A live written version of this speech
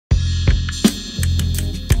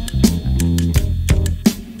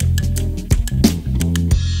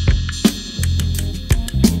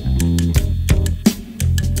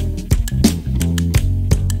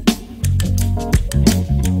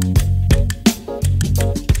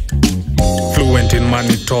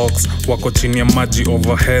money talks. Wako chini ya maji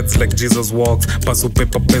overheads like Jesus walks. Pasu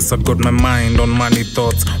paper pesa, got my mind on money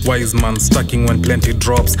thoughts. Wise man stacking when plenty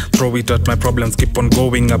drops. Throw it at my problems, keep on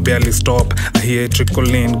going, I barely stop. I hear it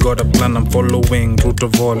trickle in, got a plan I'm following. Root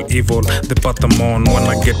of all evil, the path I'm on.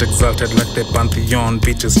 Wanna get exalted like the pantheon.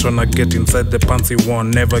 Bitches tryna get inside the fancy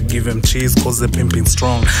one. Never give him cheese cause the pimping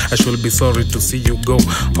strong. I should be sorry to see you go,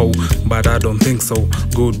 oh, but I don't think so.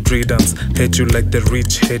 Good riddance, hate you like the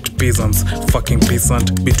rich hate peasants. Fucking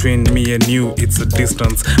peasant, between me and you it's a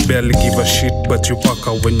distance. Barely give a shit but you pack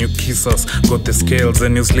out when you kiss us. Got the scales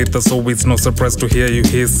and you slither, so it's no surprise to hear you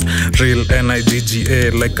hiss. Real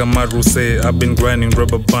NIDGA like Amaru say. I've been grinding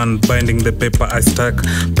rubber band, binding the paper I stack.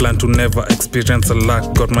 Plan to never experience a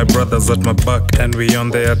lack. Got my brothers at my back and we on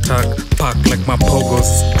the attack. Pack like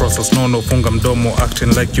Mapogos, process no funga mdomo.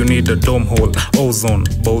 Acting like you need a dome hole. Ozone,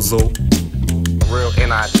 bozo. Real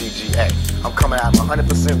NIDGA. I'm coming out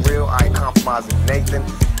 100% real. I ain't compromising Nathan.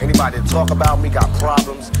 Anybody that talk about me got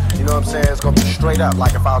problems. You know what I'm saying? It's gonna be straight up,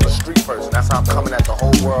 like if I was a street person. That's how I'm coming at the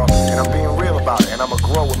whole world, and I'm being real about it. And I'ma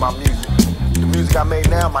grow with my music. The music I made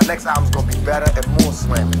now, my next album's gonna be better and more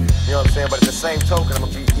slamming. You know what I'm saying? But at the same token, I'm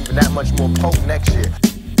gonna be even that much more potent next year.